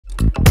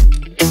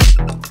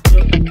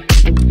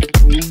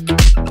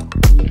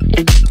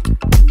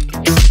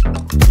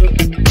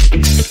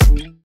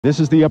This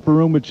is the Upper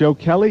Room with Joe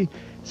Kelly.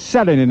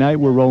 Saturday night,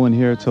 we're rolling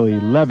here till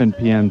 11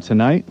 p.m.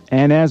 tonight.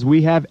 And as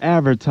we have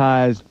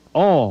advertised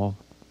all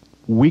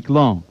week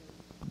long,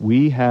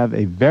 we have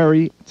a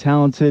very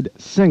talented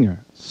singer,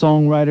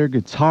 songwriter,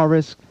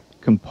 guitarist,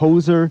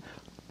 composer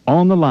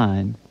on the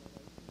line.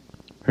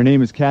 Her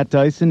name is Kat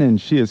Dyson, and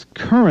she is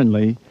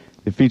currently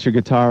the featured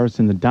guitarist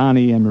in the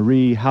Donnie and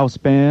Marie House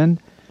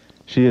Band.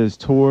 She has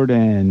toured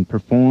and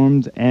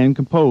performed and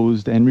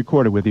composed and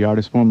recorded with the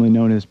artist formerly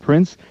known as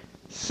Prince,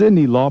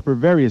 Cyndi Lauper,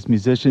 various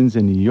musicians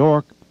in New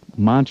York,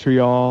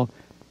 Montreal,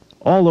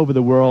 all over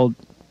the world.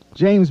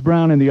 James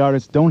Brown and the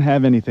artist don't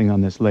have anything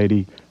on this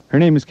lady. Her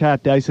name is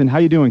Kat Dyson. How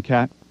you doing,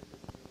 Kat?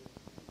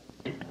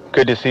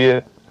 Good to see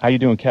you. How you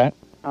doing, Kat?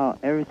 Oh,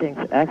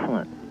 everything's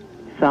excellent.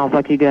 Sounds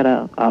like you got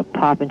a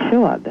poppin'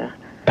 show out there.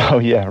 Oh,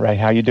 yeah, right.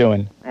 How you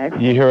doing?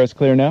 Excellent. You hear us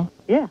clear now?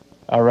 Yeah.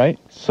 All right.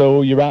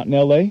 So you're out in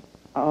L.A.?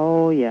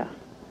 Oh, yeah.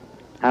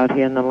 Out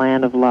here in the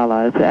land of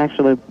Lala. It's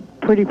actually a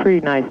pretty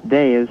nice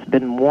day. It's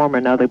been warmer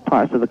in other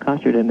parts of the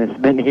country than it's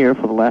been here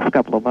for the last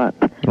couple of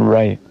months.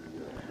 Right.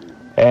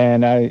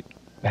 And I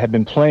have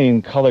been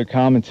playing color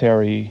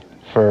commentary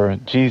for,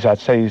 I'd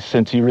say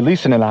since you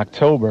released it in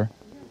October,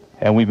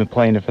 and we've been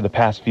playing it for the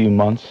past few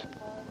months.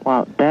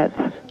 Well, that's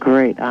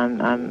great.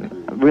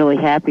 I'm really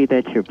happy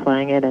that you're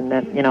playing it and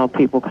that, you know,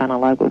 people kind of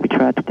like what we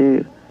tried to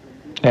do.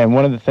 And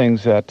one of the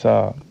things that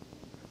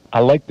I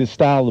like the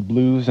style of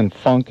blues and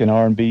funk and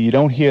R&B. You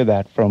don't hear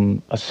that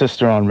from a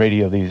sister on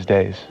radio these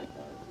days.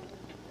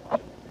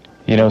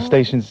 You know,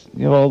 stations,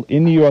 you know,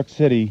 in New York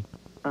City,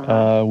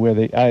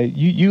 where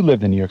you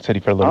lived in New York City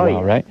for a little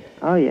while, right?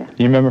 Oh, yeah.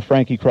 You remember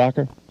Frankie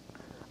Crocker?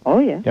 Oh,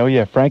 yeah. Oh,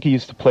 yeah. Frankie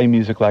used to play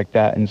music like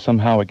that, and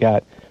somehow it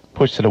got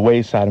pushed to the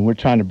wayside, and we're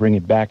trying to bring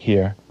it back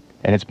here.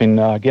 And it's been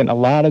getting a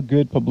lot of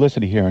good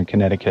publicity here in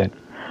Connecticut.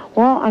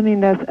 Well, I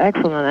mean, that's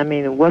excellent. I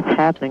mean, what's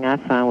happening, I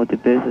find, with the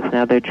business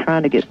now, they're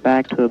trying to get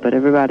back to it, but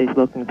everybody's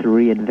looking to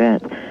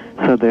reinvent.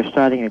 So they're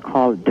starting to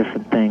call it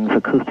different things,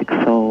 acoustic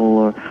soul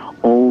or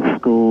old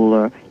school,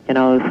 or, you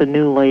know, it's a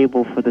new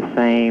label for the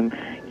same,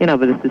 you know,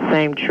 but it's the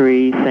same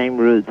tree, same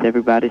roots.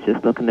 Everybody's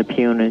just looking to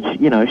prune and,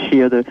 you know,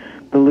 shear the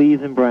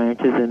leaves and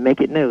branches and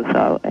make it new.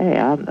 So, hey,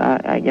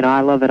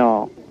 I love it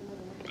all.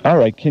 All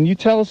right. Can you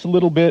tell us a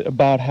little bit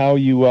about how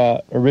you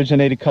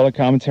originated color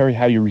commentary,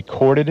 how you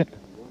recorded it?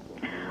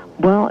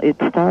 Well, it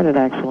started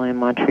actually in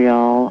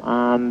Montreal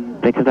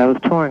because I was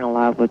touring a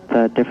lot with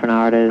different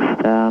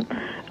artists,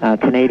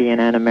 Canadian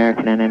and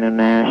American and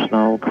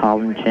international,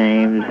 Colin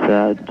James,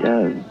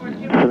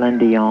 Celine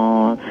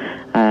Dion.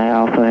 I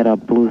also had a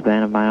blues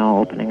band of my own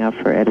opening up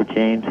for Etta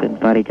James and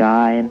Buddy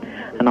Guy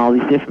and all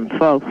these different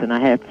folks. And I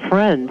had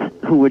friends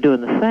who were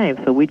doing the same,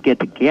 so we'd get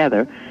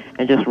together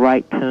and just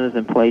write tunes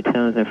and play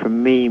tunes. And for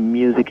me,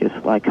 music is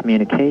like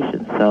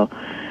communication. So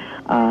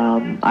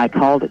I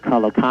called it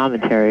color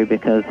commentary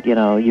because, you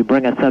know, you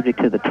bring a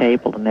subject to the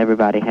table and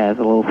everybody has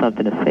a little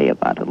something to say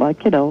about it.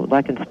 Like, you know,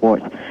 like in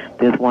sports,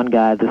 there's one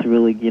guy that's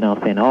really, you know,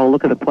 saying, oh,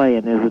 look at the play,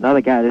 and there's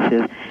another guy that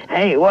says,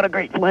 hey, what a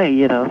great play,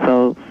 you know.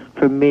 So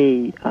for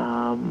me,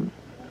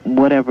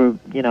 whatever,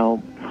 you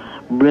know,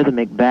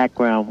 rhythmic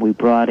background we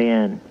brought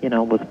in, you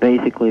know, was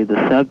basically the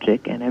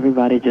subject, and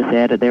everybody just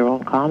added their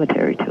own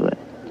commentary to it.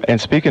 And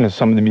speaking of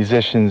some of the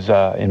musicians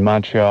in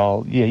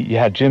Montreal, you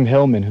had Jim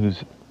Hillman,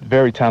 who's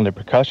very talented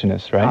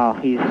percussionist, right?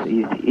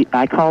 Oh,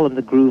 I call him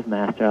the groove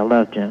master. I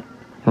love Jim.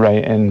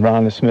 Right, and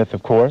Rhonda Smith,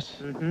 of course.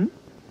 Mm-hmm.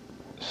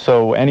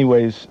 So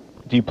anyways,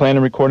 do you plan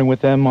on recording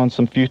with them on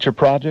some future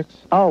projects?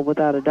 Oh,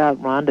 without a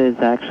doubt. Rhonda is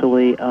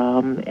actually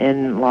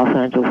in Los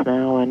Angeles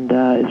now and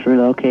is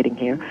relocating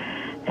here.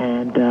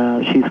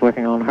 And she's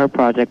working on her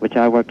project, which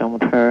I worked on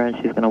with her, and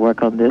she's going to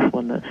work on this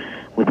one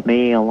with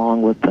me,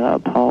 along with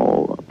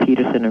Paul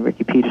Peterson and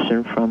Ricky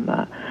Peterson from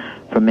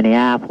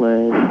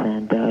Minneapolis,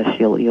 and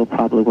you'll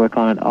probably work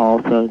on it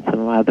also, and some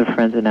of my other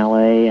friends in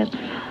L.A., and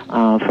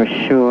for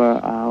sure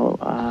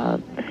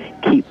I'll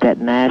keep that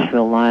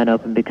Nashville line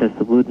open because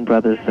the Wooten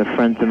brothers are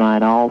friends of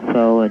mine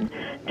also, and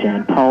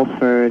Jan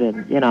Pulsford,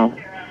 and, you know.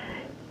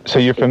 So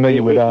you're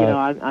familiar with... You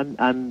know,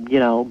 I'm you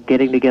know,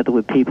 getting together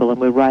with people, and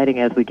we're writing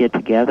as we get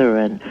together,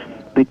 and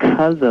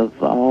because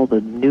of all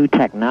the new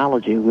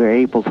technology, we're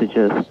able to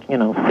just, you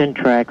know, send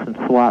tracks and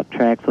swap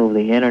tracks over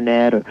the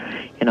internet or,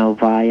 you know,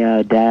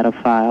 via data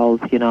files.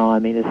 You know, I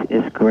mean,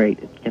 it's great.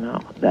 You know,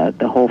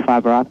 the whole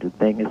fiber optic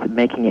thing is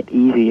making it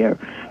easier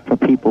for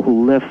people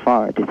who live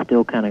far to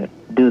still kind of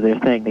do their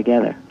thing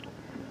together.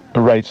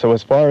 Right. So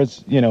as far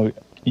as, you know,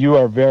 you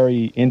are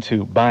very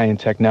into buying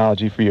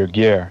technology for your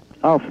gear.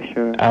 Oh, for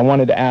sure. I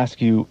wanted to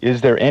ask you,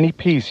 is there any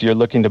piece you're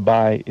looking to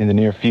buy in the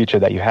near future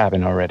that you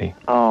haven't already?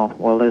 Oh,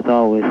 well, there's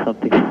always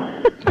something.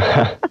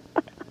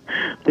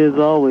 There's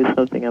always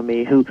something. I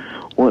mean,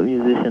 what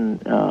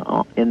musician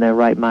in their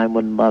right mind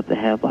wouldn't love to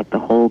have, like, the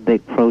whole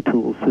big Pro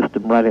Tools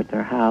system right at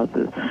their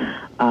houses?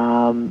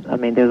 I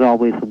mean, there's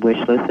always a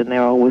wish list, and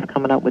they're always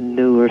coming up with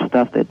newer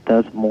stuff that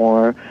does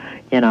more,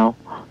 you know,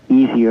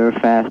 easier,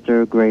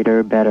 faster,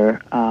 greater,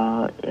 better.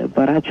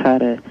 But I try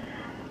to,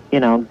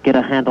 get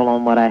a handle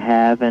on what I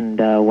have and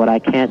what I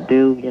can't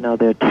do.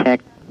 There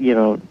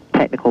are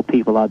technical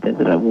people out there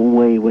that are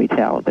way, way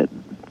talented,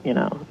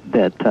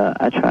 that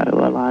I try to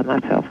align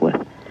myself with.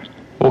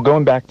 Well,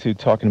 going back to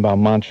talking about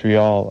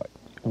Montreal,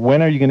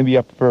 when are you going to be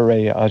up for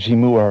a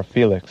Jimu or a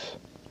Felix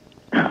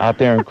out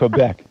there in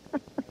Quebec?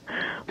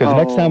 Because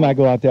next time I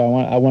go out there,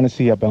 I want to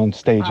see you up on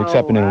stage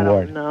accepting an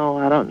award.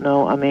 I don't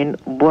know. I mean,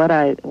 what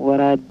I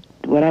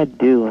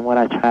do and what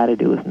I try to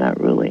do is not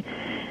really,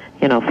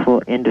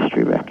 for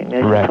industry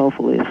recognition. Right.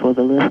 Hopefully, it's for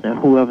the listener,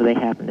 whoever they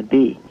happen to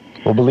be.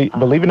 Well,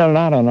 believe it or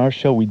not, on our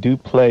show we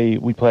play.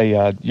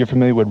 You're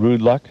familiar with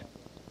Rude Luck?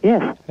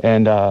 Yes.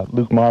 And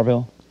Luke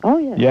Marville. Oh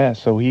yeah. Yeah,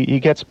 so he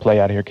gets to play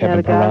out here. Kevin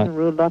the guys Perrin. in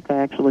Rude Luck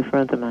are actually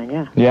friends of mine.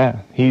 Yeah.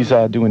 Yeah, he's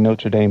doing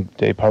Notre Dame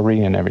de Paris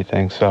and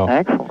everything. So.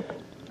 Excellent.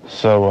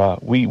 So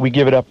we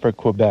give it up for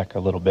Quebec a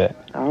little bit.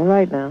 All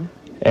right now.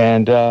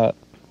 And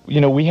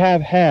we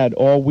have had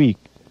all week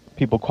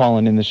people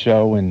calling in the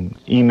show and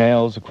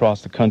emails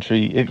across the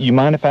country. You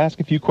mind if I ask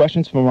a few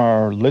questions from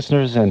our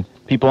listeners and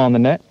people on the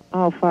net?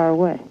 Oh, far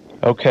away.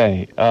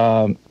 Okay.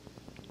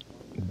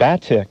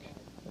 Batik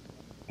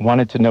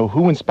wanted to know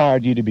who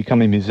inspired you to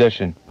become a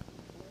musician.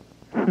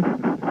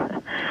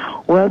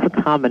 Well, it's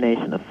a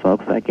combination of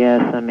folks, I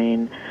guess. I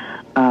mean,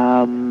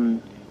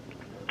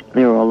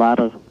 there were a lot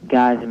of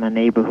guys in my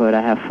neighborhood.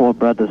 I have 4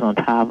 brothers on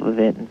top of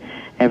it, and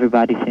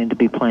everybody seemed to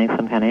be playing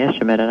some kind of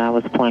instrument, and I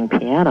was playing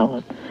piano.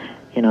 And,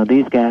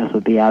 these guys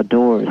would be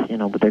outdoors,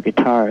 with their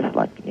guitars,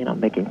 like,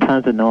 making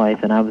tons of noise,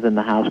 and I was in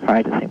the house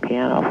practicing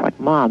piano. I was like,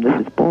 Mom, this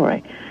is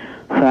boring.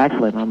 So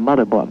actually, my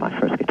mother bought my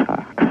first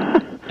guitar.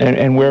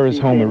 And where is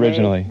home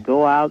originally? Hey,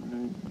 go out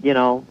and,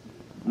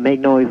 make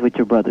noise with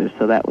your brothers,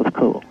 so that was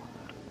cool.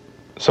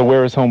 So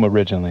where is home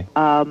originally?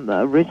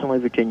 Originally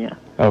Virginia.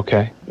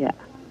 Okay. Yeah.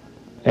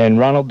 And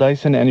Ronald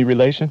Dyson, any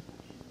relation?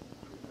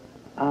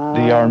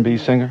 The R&B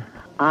singer?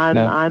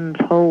 I'm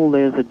told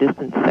there's a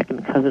distant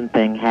second cousin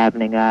thing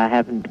happening. I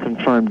haven't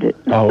confirmed it.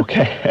 Oh,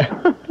 okay.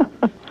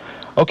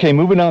 Okay,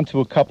 moving on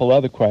to a couple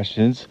other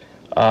questions.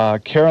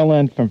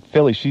 Carolyn from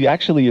Philly, she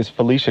actually is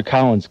Felicia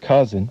Collins'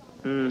 cousin.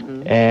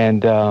 Mm-hmm.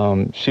 And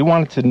she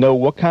wanted to know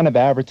what kind of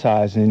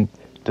advertising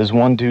does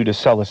one do to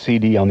sell a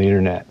CD on the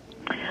internet?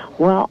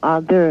 Well,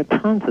 there are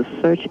tons of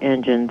search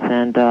engines,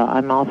 and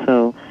I'm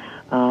also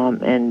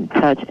in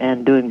touch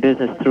and doing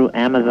business through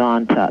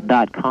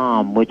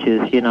Amazon.com, which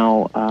is,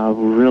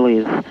 really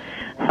is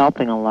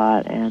helping a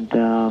lot, and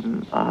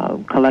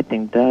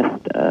Collecting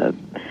Dust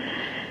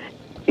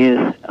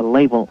is a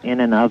label in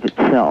and of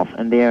itself,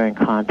 and they're in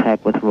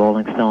contact with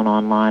Rolling Stone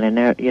online, and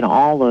they're,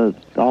 all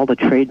the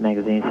trade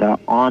magazines are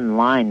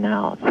online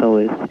now, so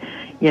it's,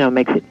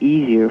 makes it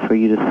easier for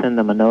you to send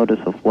them a notice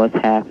of what's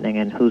happening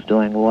and who's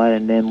doing what,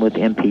 and then with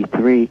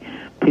MP3,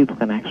 people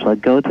can actually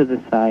go to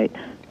the site,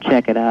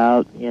 check it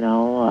out.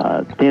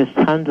 There's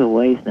tons of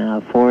ways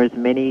now. For as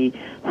many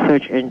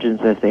search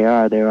engines as there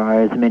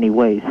are as many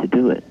ways to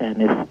do it,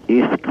 and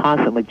it's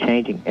constantly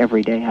changing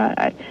every day.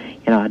 I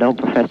don't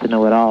profess to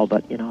know it all,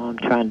 but I'm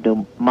trying to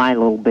do my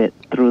little bit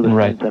through the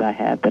things that I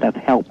have that have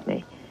helped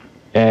me.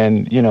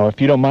 And if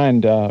you don't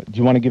mind, do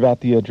you want to give out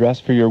the address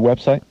for your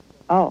website?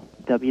 Oh,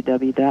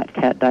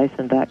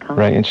 www.catdyson.com.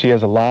 Right, and she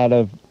has a lot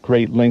of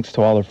great links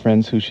to all her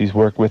friends who she's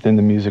worked with in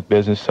the music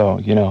business, so,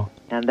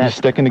 and that's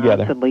sticking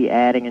together. Constantly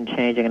adding and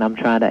changing, and I'm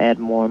trying to add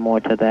more and more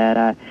to that.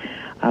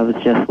 I was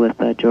just with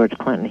George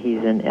Clinton.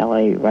 He's in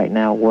L.A. right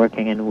now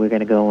working, and we're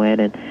going to go in,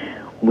 and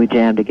we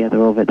jammed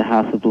together over at the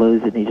House of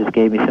Blues, and he just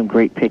gave me some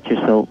great pictures,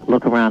 so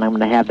look around. I'm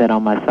going to have that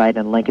on my site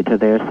and link it to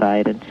their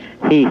site, and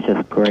he's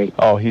just great.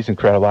 Oh, he's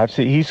incredible.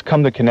 He's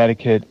come to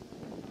Connecticut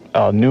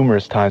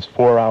numerous times,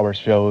 4-hour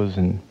shows,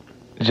 and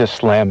just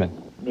slamming.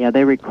 Yeah,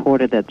 they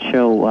recorded that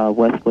show,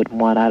 Westwood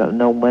One. I don't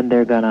know when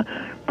they're going to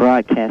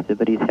broadcast it,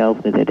 but he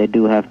tells me that they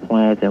do have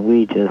plans, and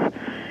we just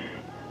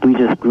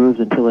grooved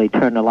until they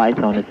turned the lights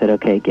on and said,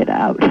 okay, get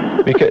out.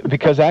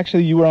 because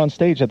actually you were on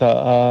stage at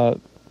the,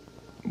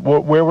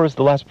 where was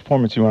the last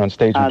performance you were on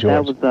stage with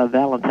George? That was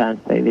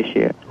Valentine's Day this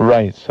year.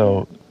 Right,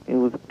 so... It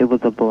was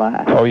a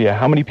blast. Oh, yeah.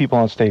 How many people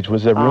on stage?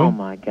 Was there room? Oh,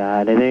 my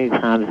God. At any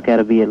time, it's got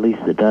to be at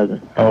least a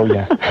dozen. Oh,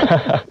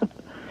 yeah.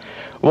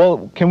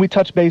 Well, can we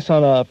touch base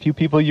on a few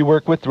people you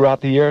work with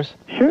throughout the years?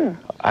 Sure.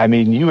 I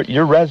mean,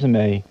 your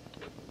resume,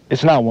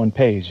 it's not one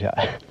page.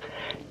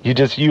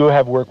 You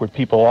have worked with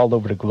people all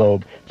over the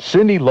globe.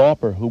 Cyndi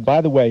Lauper, who,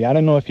 by the way, I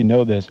don't know if you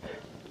know this,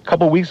 a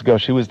couple of weeks ago,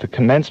 she was the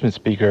commencement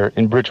speaker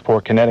in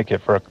Bridgeport,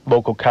 Connecticut for a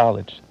local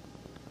college.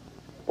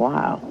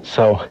 Wow.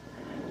 So,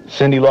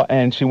 Cyndi Lauper,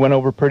 and she went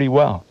over pretty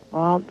well.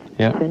 Well,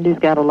 yeah. Cindy's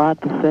got a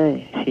lot to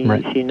say.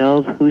 She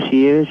knows who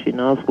she is, she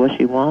knows what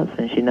she wants,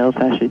 and she knows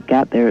how she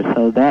got there,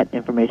 so that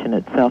information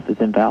itself is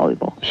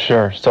invaluable.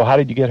 Sure. So how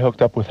did you get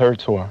hooked up with her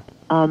tour?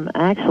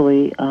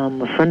 Actually,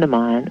 a friend of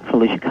mine,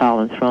 Felicia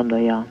Collins, from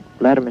the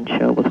Letterman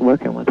show, was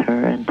working with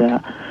her, and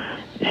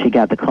she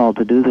got the call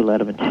to do the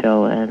Letterman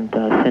show, and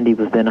Cyndi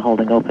was then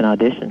holding open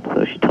auditions,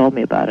 so she told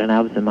me about it, and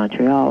I was in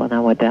Montreal, and I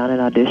went down and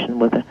auditioned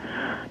with a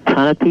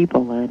ton of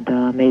people and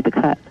made the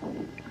cut.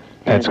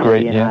 That's and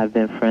great, and yeah. I've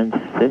been friends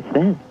since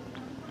then.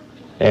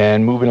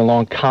 And moving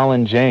along,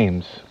 Colin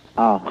James.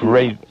 Oh,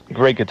 great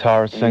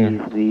guitarist,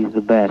 singer. He's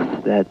the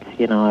best. That's,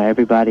 you know,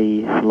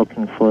 everybody's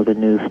looking for the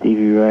new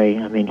Stevie Ray.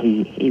 I mean,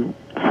 he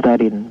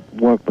studied and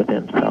worked with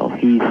him, so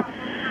he's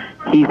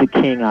the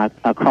king. I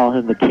call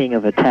him the king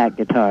of attack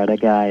guitar.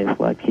 That guy is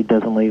like, he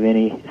doesn't leave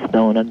any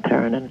stone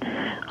unturned, and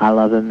I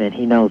love him, and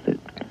he knows it.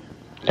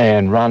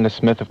 And Rhonda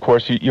Smith, of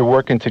course, you're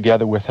working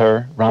together with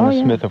her.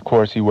 Rhonda Smith, of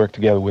course, you work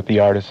together with the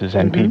artist as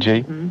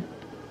NPG. Mm-hmm.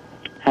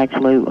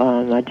 Actually,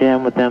 I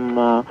jammed with them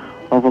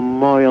over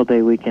Memorial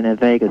Day weekend in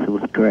Vegas. It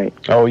was great.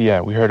 Oh, yeah.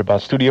 We heard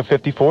about Studio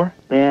 54?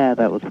 Yeah,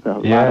 that was a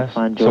lot of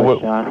fun.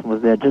 George Johnson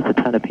was there. Just a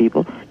ton of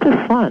people.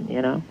 Just fun,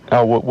 you know.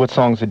 Oh, what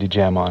songs did you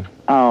jam on?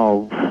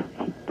 Oh,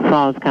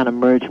 songs kind of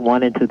merge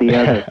one into the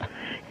other.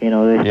 You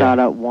know, they start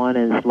out one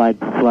and it's like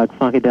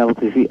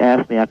Funkadelic. If you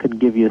asked me, I couldn't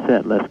give you a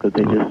set list because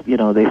they just, you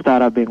know, they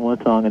start out being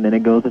one song and then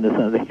it goes into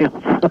something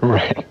else.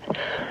 Right.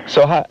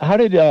 So how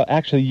did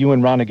actually you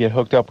and Rhonda get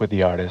hooked up with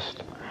the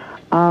artist?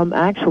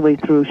 Actually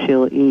through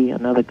Sheila E.,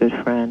 another good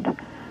friend,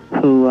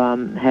 who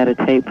had a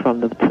tape from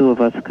the two of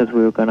us because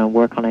we were going to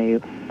work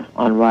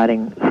on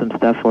writing some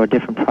stuff for a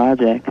different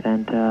project,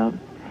 and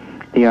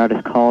the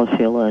artist called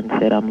Sheila and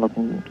said, I'm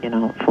looking, you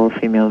know, for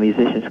female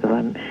musicians because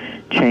I'm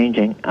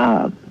changing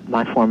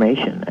my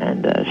formation,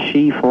 and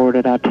she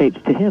forwarded our tapes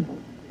to him.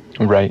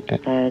 Right.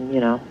 And, you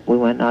know, we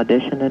went and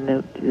auditioned, and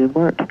it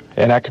worked.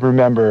 And I can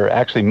remember,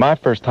 actually, my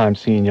first time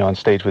seeing you on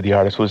stage with the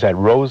artist was at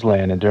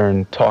Roseland, and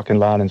during Talking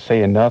Loud and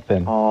Saying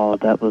Nothing. Oh,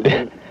 that was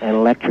an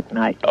electric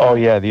night. Oh,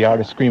 yeah, the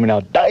artist screaming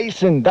out,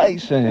 Dyson,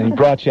 Dyson, and he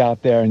brought you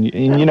out there, and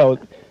you know,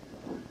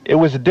 it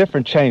was a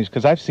different change,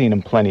 because I've seen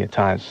him plenty of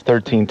times,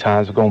 13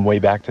 times, going way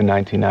back to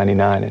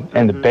 1999,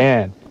 and the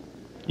band,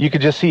 you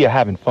could just see you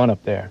having fun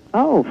up there.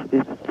 Oh,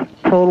 it's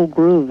total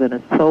groove, and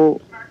it's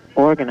so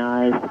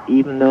organized,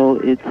 even though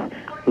it's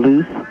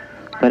loose,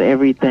 but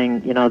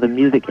everything, you know, the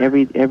music,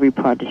 every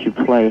part that you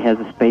play has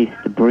a space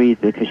to breathe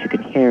because you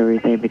can hear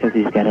everything because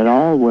he's got it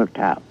all worked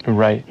out.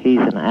 Right.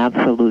 He's an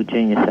absolute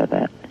genius at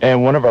that.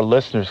 And one of our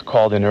listeners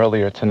called in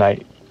earlier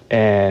tonight,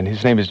 and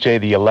his name is Jay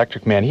the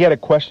Electric Man. He had a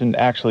question,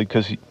 actually,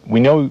 because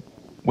we know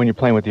when you're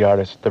playing with the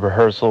artist, the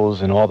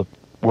rehearsals and all the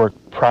work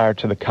prior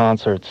to the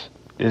concerts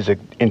is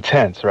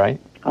intense,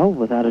 right? Oh,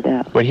 without a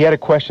doubt. But he had a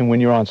question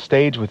when you're on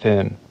stage with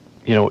him.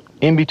 You know,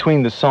 in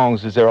between the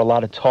songs, is there a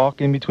lot of talk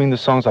in between the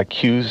songs, like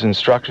cues,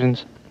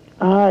 instructions?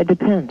 It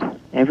depends.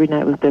 Every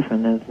night was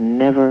different. There's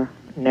never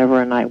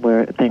a night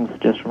where things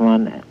just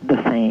run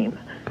the same.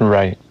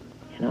 Right.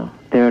 You know,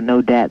 there are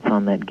no dats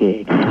on that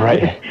gig.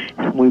 Right.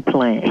 We're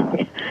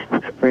playing.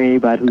 For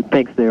anybody who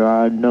thinks there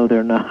are, no,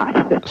 they're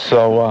not.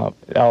 So,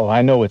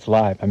 I know it's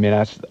live. I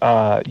mean,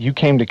 you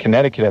came to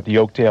Connecticut at the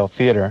Oakdale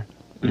Theater.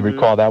 You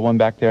recall that one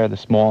back there, the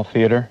small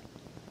theater?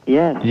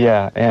 Yes.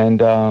 Yeah,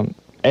 and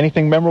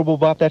anything memorable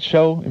about that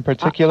show in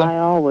particular? I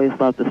always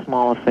love the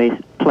smaller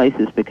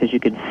places because you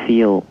can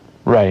feel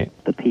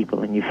the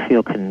people and you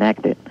feel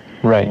connected.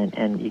 Right.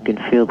 And you can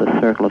feel the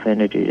circle of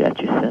energy that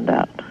you send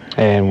out.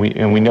 And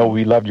we know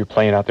we loved your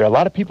playing out there. A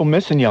lot of people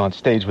missing you on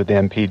stage with the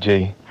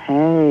MPG.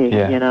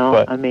 Hey, you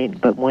know,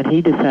 but when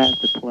he decides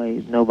to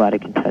play, nobody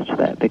can touch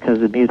that because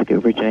the music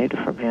originated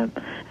from him.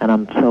 And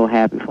I'm so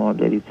happy for him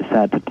that he's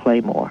decided to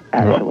play more,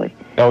 actually.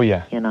 Oh,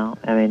 yeah. You know,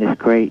 I mean, it's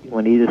great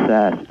when he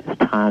decides it's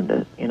time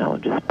to, you know,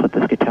 just put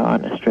this guitar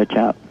on and stretch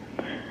out.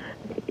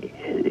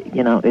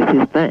 You know, it's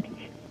his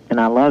thing, and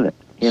I love it.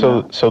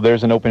 So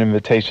there's an open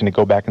invitation to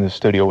go back in the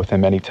studio with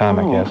him anytime,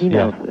 I guess. He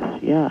knows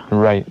this, yeah.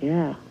 Right.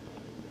 Yeah.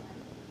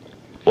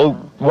 Well,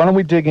 why don't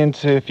we dig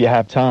into, if you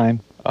have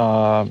time,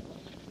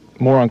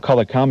 more on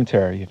color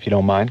commentary, if you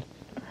don't mind.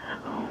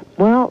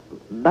 Well,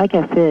 like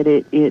I said,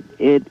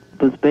 it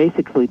was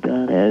basically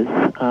done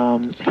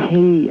as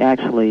he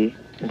actually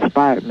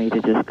inspired me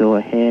to just go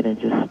ahead and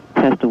just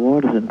test the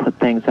waters and put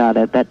things out.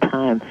 At that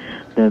time,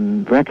 the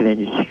record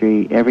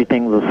industry,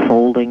 everything was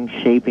folding,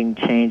 shaping,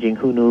 changing.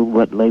 Who knew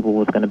what label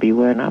was going to be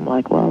where? And I'm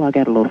like, well, I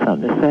got a little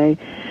something to say,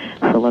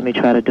 so let me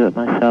try to do it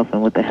myself.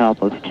 And with the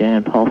help of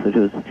Jan Paulson,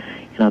 who's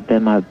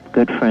been my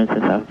good friend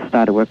since I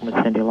started working with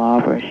Cyndi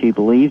Lauper, and she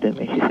believed in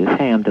me. She says,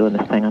 hey, I'm doing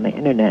this thing on the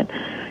internet.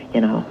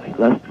 You know,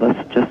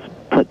 let's just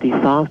put these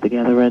songs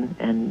together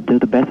and do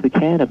the best we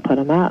can and put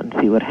them out and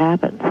see what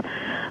happens.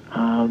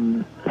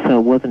 So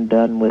it wasn't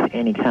done with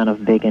any kind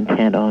of big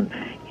intent on,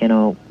 you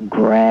know,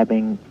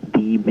 grabbing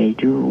the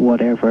major or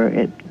whatever.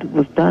 It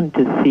was done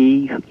to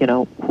see, you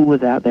know, who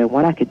was out there,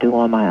 what I could do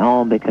on my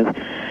own, because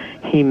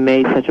he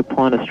made such a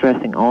point of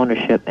stressing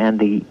ownership and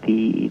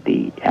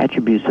the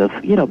attributes of,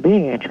 you know,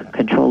 being in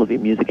control of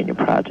your music and your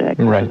project.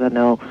 Right. Because I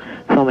know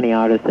so many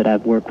artists that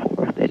I've worked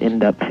for that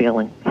end up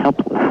feeling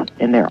helpless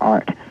in their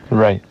art.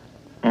 Right.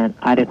 And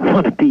I didn't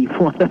want to be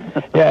one of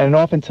them. Yeah, and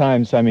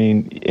oftentimes, I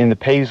mean, in the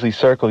Paisley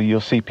circle,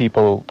 you'll see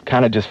people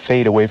kind of just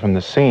fade away from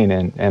the scene,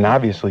 and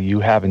obviously you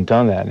haven't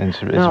done that, and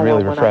it's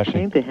really refreshing.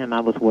 When I came to him, I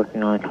was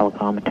working on a color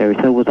commentary,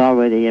 so it was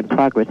already in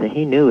progress, and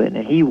he knew it,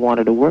 and he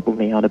wanted to work with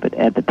me on it, but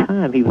at the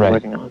time he was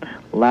working on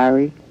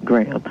Larry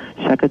Graham,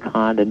 Shaka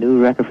Khan, the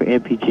new record for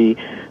NPG,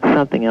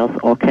 something else,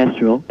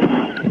 orchestral.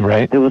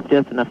 Right. There was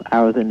just enough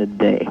hours in the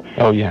day.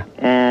 Oh, yeah.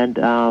 And,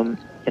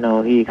 you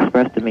know, he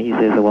expressed to me, he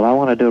says, well, I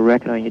want to do a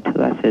record on you,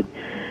 too. I said,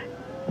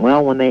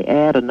 well, when they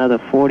add another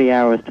 40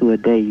 hours to a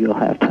day, you'll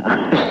have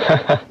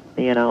time.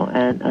 You know,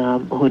 and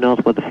who knows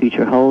what the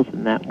future holds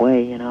in that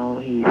way, you know.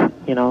 He's,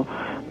 you know,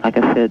 like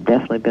I said,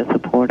 definitely been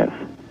supportive.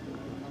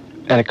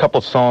 And a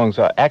couple songs,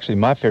 actually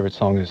my favorite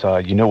song is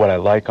You Know What I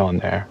Like on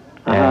there.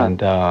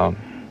 And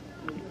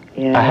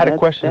yeah, I had a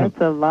question.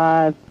 That's a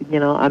live, you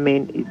know, I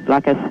mean,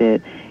 like I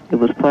said, it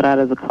was put out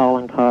as a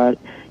calling card.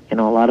 You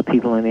know, a lot of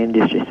people in the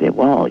industry say,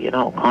 well, you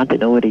know,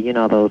 continuity, you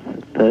know, those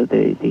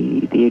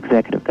the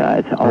executive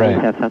guys always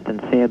have something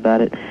to say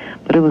about it.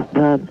 But it was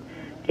done,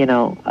 you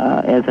know,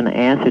 as an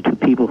answer to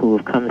people who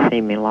have come to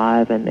see me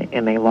live, and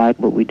they like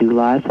what we do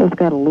live. So it's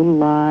got a little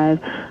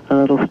live, a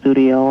little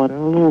studio,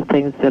 and little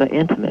things that are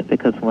intimate,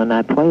 because when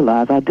I play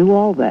live, I do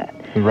all that.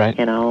 Right.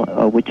 You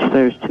know, which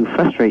serves to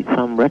frustrate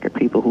some record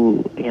people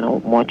who, you know,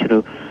 want you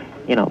to,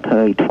 you know,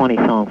 play 20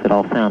 songs that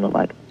all sound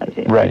alike.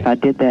 Right. If I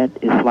did that,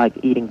 it's like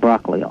eating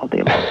broccoli all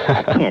day long.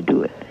 I can't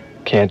do it.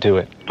 Can't do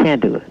it.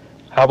 Can't do it.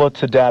 How about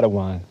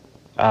Tadadawan?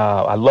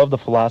 I love the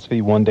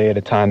philosophy, one day at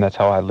a time. That's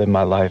how I live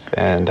my life.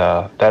 And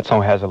that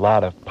song has a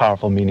lot of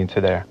powerful meaning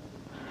to there.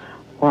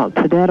 Well,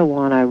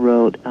 Tadadawan I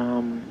wrote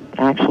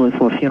actually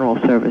for a funeral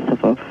service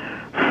of a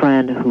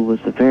friend who was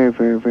a very,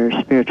 very, very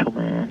spiritual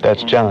man.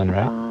 That's John,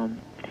 right?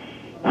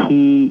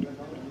 He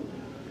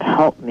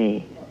helped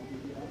me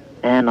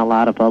and a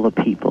lot of other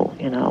people,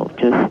 you know,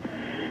 just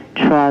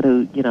try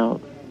to, you know,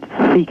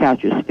 seek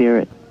out your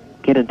spirit,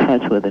 get in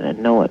touch with it and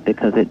know it,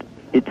 because it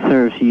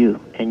serves you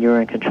and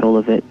you're in control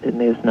of it, and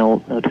there's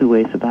no two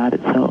ways about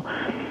it. So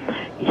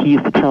he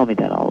used to tell me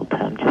that all the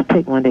time. Just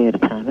take one day at a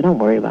time and don't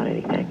worry about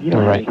anything. You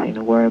don't have anything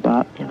to worry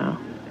about, you know.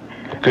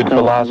 Good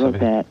philosophy. I wrote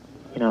that,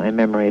 you know, in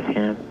memory of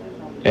him.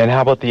 And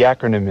how about the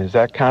acronym? Is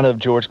that kind of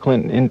George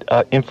Clinton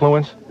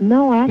influence?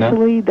 No,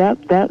 actually,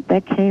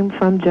 that came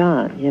from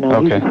John. You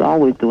know, he was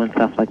always doing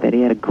stuff like that.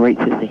 He had a great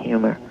sense of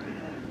humor.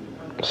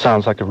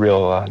 Sounds like a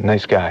real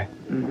nice guy.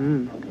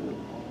 Mm-hmm.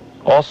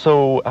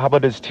 Also, how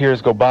about As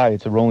Tears Go By?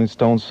 It's a Rolling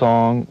Stones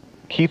song.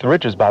 Keith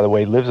Richards, by the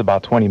way, lives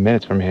about 20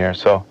 minutes from here.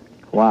 So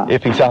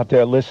if he's out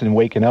there listening,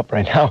 waking up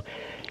right now,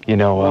 you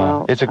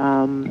know, it's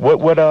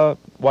a...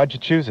 why'd you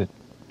choose it?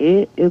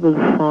 It was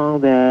a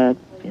song that...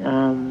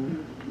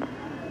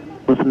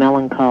 was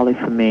melancholy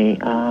for me,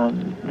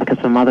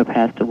 because my mother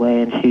passed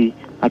away, and she,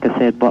 like I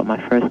said, bought my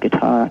first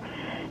guitar.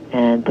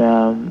 And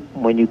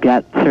when you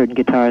got certain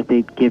guitars,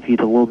 they'd give you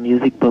the little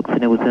music books,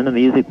 and it was in a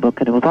music book,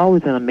 and it was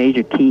always in a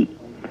major key.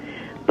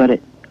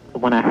 But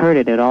when I heard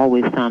it, it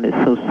always sounded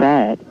so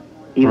sad,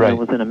 even though it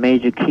was in a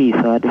major key.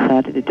 So I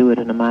decided to do it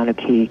in a minor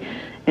key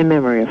in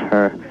memory of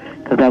her,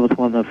 because that was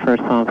one of the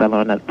first songs I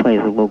learned how to play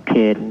as a little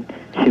kid, and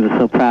she was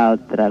so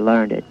proud that I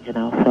learned it, you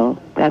know. So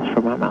that's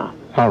for my mom.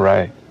 All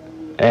right.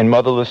 And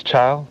Motherless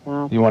Child?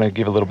 Well, you want to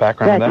give a a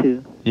background on that?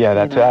 Too. Yeah,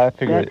 that too. I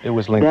figured it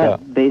was linked up.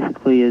 That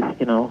basically is,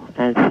 you know,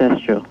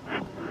 ancestral.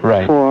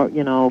 Right. For,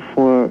 you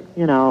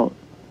know,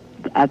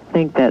 I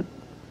think that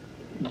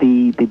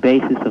the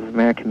basis of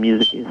American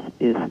music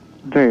is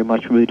very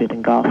much rooted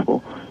in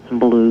gospel and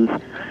blues.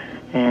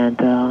 And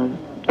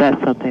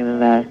that's something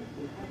that I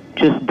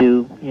just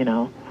do, you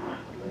know,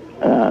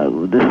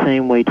 the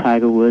same way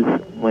Tiger Woods,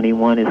 when he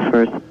won his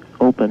first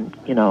Open,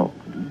 you know,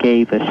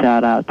 gave a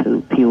shout out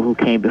to people who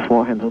came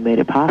before him who made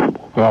it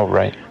possible. Oh,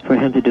 right. For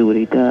him to do what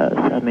he does.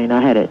 I mean,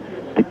 I had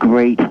the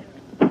great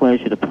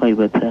pleasure to play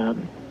with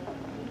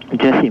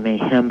Jessie Mae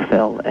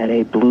Hemphill at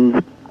a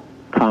blues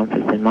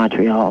conference in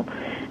Montreal,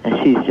 and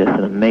she's just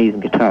an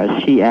amazing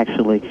guitarist. She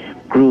actually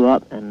grew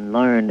up and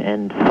learned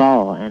and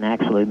saw and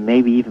actually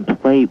maybe even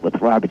played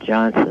with Robert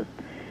Johnson.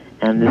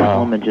 And this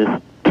woman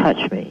just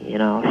touched me, you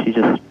know. She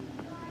just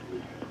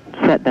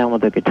sat down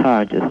with her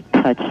guitar and just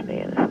touched me.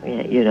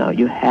 And, you know,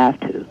 you have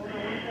to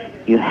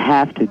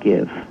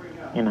give,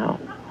 you know,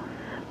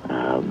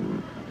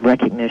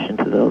 recognition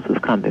to those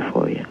who've come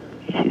before you.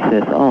 She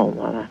says, oh,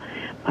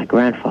 my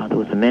grandfather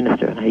was a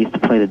minister, and I used to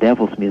play the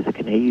devil's music,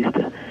 and they used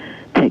to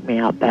take me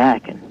out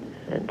back and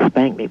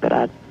spank me, but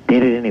I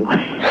did it anyway.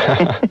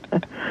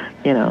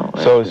 You know.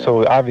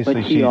 So obviously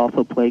but she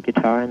also played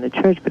guitar in the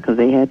church because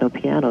they had no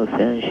pianos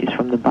then, and she's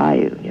from the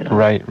Bayou, you know.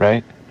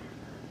 Right.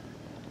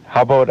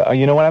 How about,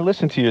 you know, when I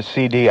listen to your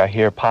CD, I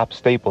hear Pop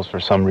Staples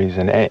for some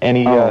reason.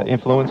 Any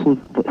influence?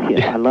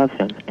 I love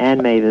him.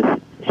 Ann Mavis.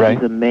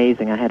 She's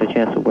amazing. I had a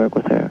chance to work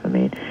with her. I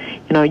mean,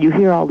 you know, you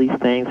hear all these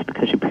things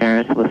because your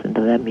parents listen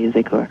to that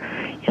music, or,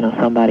 you know,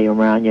 somebody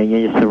around you, and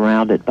you're just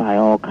surrounded by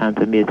all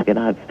kinds of music.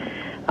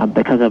 And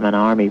because I'm an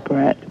Army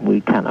brat,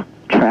 we kind of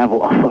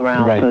travel all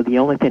around. Right. So the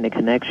only thing that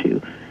connects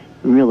you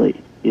really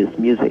is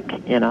music,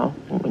 you know,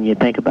 when you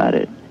think about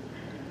it.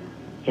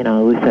 You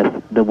know, at least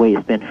that's the way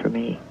it's been for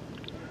me.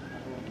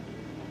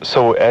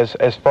 So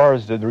as far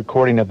as the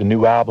recording of the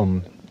new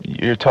album,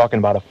 you're talking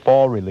about a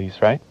fall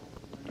release, right?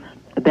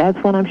 That's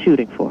what I'm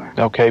shooting for.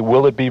 Okay,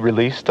 will it be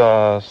released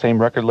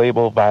same record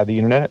label via the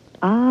internet?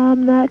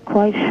 I'm not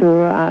quite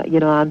sure.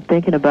 I'm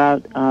thinking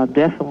about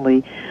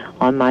definitely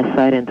on my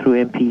site and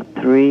through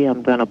MP3.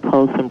 I'm going to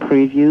post some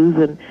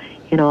previews, and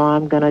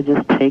I'm going to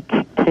just take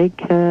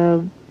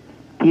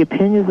the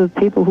opinions of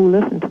people who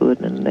listen to it,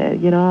 and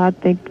I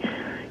think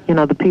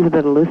the people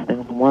that are listening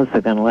are the ones that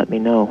are going to let me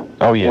know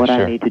what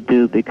I need to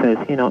do, because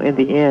in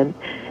the end,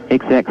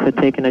 execs are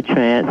taking a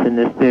chance, and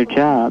it's their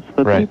jobs.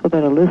 But people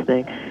that are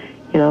listening,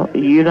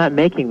 you're not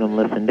making them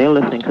listen. They're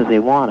listening because they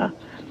wanna.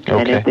 Okay.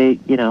 And if they,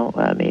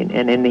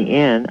 and in the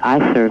end,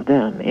 I serve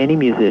them. Any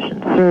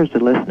musician serves the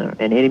listener,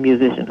 and any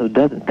musician who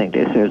doesn't think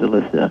they serve the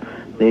listener,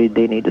 they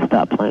need to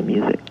stop playing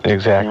music.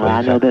 Exactly.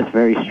 I know that's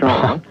very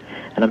strong,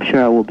 and I'm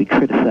sure I will be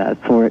criticized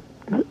for it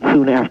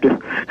soon after.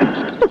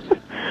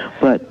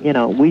 But,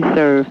 we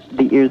serve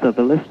the ears of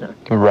the listener.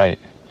 Right.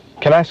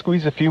 Can I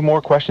squeeze a few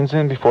more questions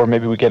in before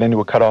maybe we get into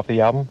a cut off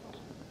the album?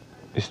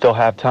 You still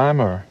have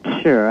time, or?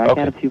 Sure, I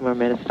got a few more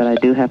minutes, but I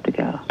do have to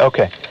go.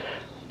 Okay.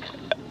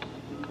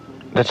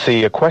 Let's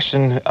see, a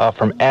question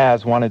from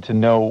Az wanted to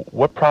know,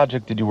 what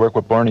project did you work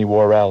with Bernie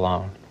Worrell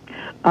on?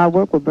 I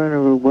worked with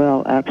Bernie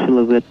Worrell,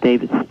 actually, with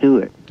David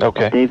Stewart.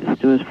 Okay. David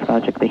Stewart's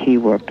project that he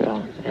worked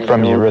on. And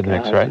from the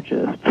Eurythmics, right?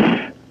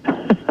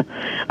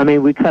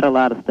 We cut a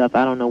lot of stuff.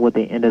 I don't know what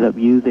they ended up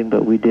using,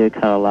 but we did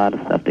cut a lot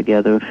of stuff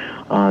together,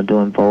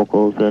 doing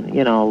vocals and,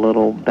 a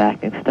little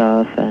backing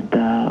stuff, and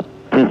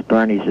just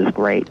Bernie's just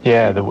great.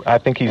 Yeah, I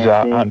think he's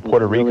out on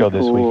Puerto Rico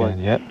this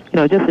weekend, yeah.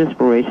 Just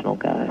inspirational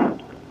guys.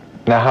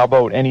 Now, how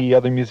about any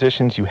other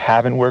musicians you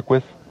haven't worked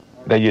with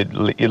that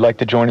you'd like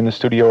to join in the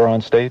studio or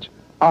on stage?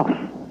 Oh,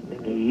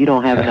 you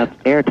don't have enough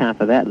airtime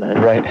for that list.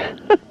 Right.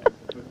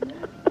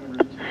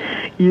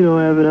 You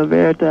don't have enough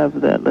airtime for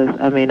that list.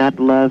 I'd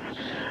love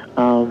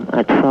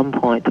at some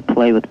point to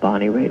play with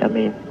Bonnie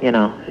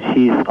Raitt.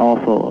 She's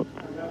also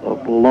a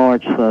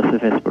large source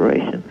of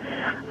inspiration.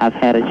 I've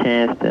had a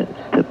chance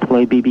to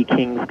play B.B.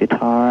 King's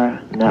guitar,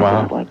 and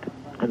that was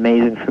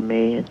amazing for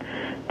me. And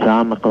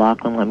John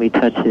McLaughlin let me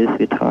touch his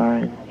guitar,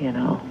 and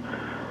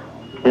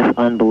just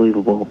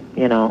unbelievable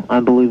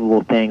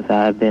things.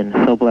 I've been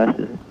so blessed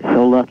and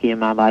so lucky in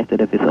my life that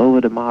if it's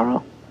over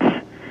tomorrow,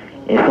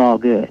 it's all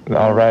good.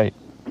 All right.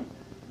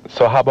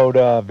 So how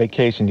about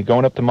vacation? You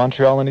going up to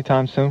Montreal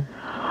anytime soon?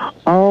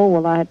 Oh,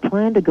 well, I had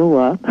planned to go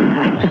up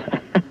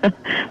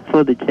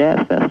for the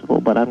Jazz Festival,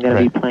 but I'm going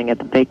to be playing at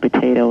the Baked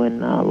Potato in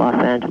Los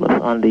Angeles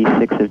on the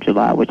 6th of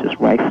July, which is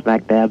right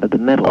smack dab at the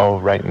middle. Oh,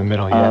 right in the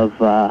middle, yeah.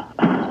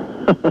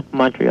 Of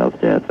Montreal's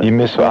Jazz Festival. You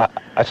missed.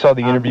 I saw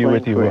the interview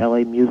with you. For LA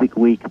Music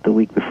Week the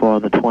week before,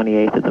 on the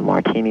 28th at the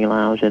Martini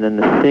Lounge, and then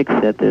the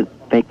 6th at the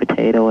Baked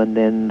Potato, and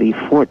then the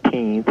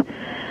 14th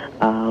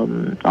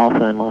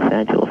also in Los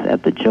Angeles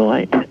at the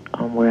Joint,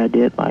 where I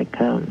did my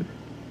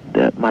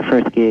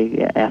first gig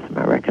after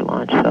my record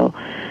launch. So,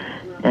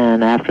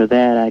 and after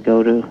that, I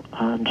go to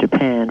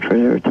Japan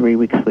for 3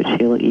 weeks with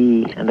Sheila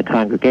E. and the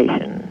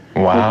Congregation.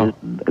 Wow. Which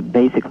is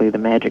basically the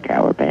Magic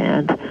Hour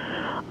band,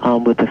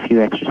 with a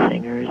few extra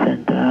singers.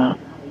 And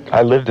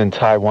I lived in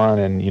Taiwan,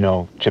 and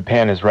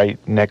Japan is right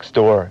next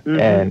door,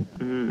 and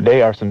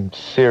they are some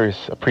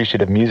serious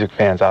appreciative music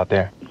fans out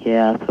there.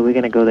 Yeah, so we're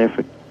going to go there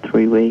for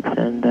 3 weeks,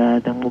 and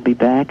then we'll be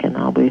back, and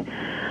I'll be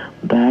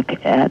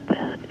back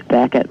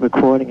at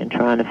recording and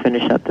trying to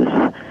finish up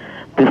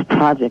this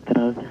project that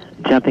I'm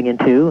jumping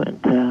into,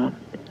 and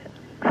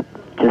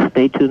just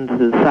stay tuned to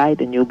the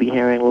site, and you'll be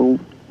hearing little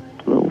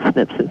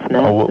snips and snaps.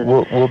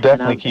 Oh, we'll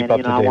definitely keep up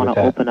to date with that. I want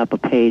to open up a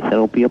page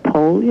that'll be a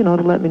poll, to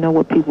let me know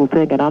what people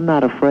think, and I'm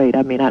not afraid.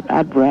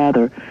 I'd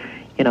rather,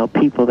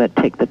 people that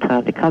take the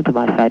time to come to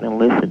my site and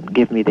listen,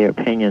 give me their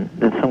opinion,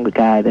 than some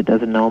guy that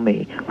doesn't know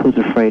me, who's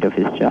afraid of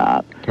his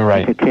job.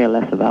 Right. Could care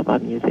less about my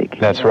music.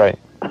 That's right.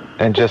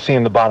 And just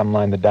seeing the bottom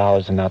line, the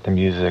dollars, and not the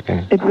music.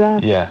 And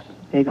exactly. Yeah.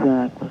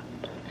 Exactly.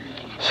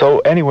 So,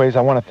 anyways,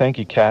 I want to thank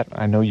you, Kat.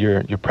 I know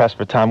you're pressed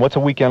for time. What's a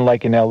weekend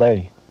like in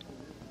L.A.?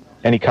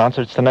 Any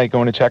concerts tonight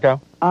going to check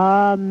out?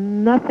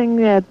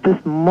 Nothing at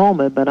this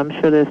moment, but I'm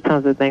sure there's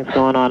tons of things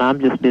going on.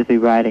 I'm just busy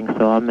writing,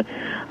 so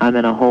I'm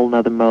in a whole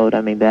nother mode.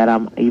 That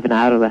I'm even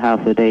out of the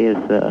house today is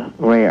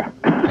rare.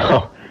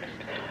 Oh.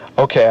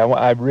 Okay,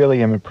 I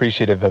really am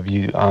appreciative of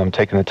you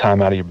taking the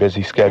time out of your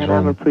busy schedule. And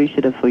I'm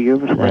appreciative for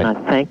yours, and I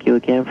thank you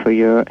again for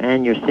your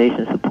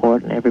station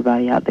support and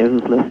everybody out there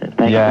who's listening.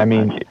 Thank you so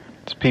much.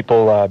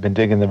 People have been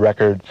digging the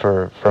record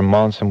for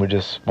months, and we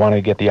just want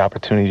to get the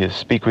opportunity to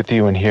speak with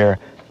you and hear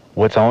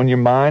what's on your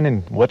mind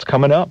and what's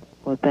coming up.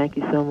 Well, thank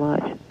you so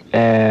much.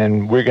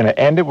 And we're going to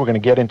end it. We're going to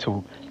get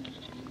into,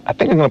 I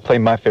think I'm going to play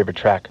my favorite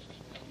track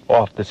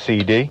off the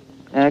CD.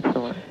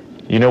 Excellent.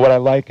 You know what I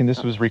like, and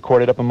this was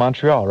recorded up in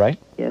Montreal, right?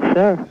 Yes,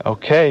 sir.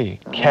 Okay,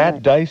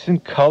 Kat Dyson,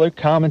 Color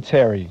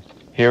Commentary.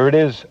 Here it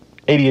is,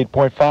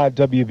 88.5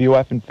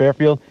 WVOF in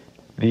Fairfield,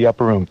 The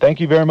Upper Room. Thank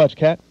you very much,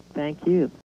 Kat. Thank you.